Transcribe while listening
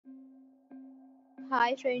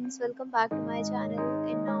Hi friends, welcome back to my channel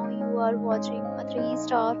and now you are watching a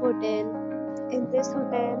 3-star hotel. In this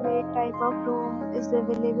hotel, a type of room is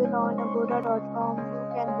available on agoda.com.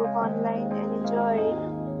 You can book online and enjoy it.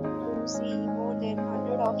 To see more than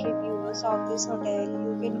 100 of reviews of this hotel,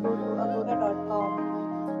 you can go to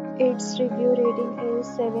agoda.com. Its review rating is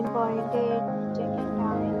 7.8. Check-in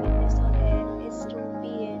time in this hotel is 2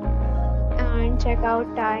 p.m. and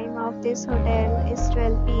check-out time of this hotel is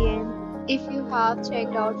 12 p.m. If you have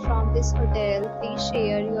checked out from this hotel, please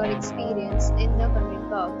share your experience in the comment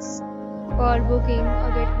box. For booking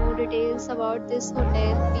or get more details about this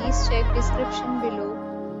hotel, please check description below.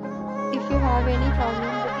 If you have any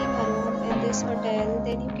problem booking a room in this hotel,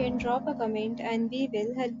 then you can drop a comment and we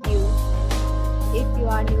will help you. If you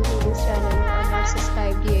are new to this channel or not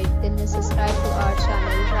subscribed yet, then subscribe to our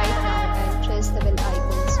channel right now and press the bell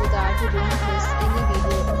icon so that you don't miss any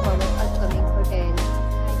video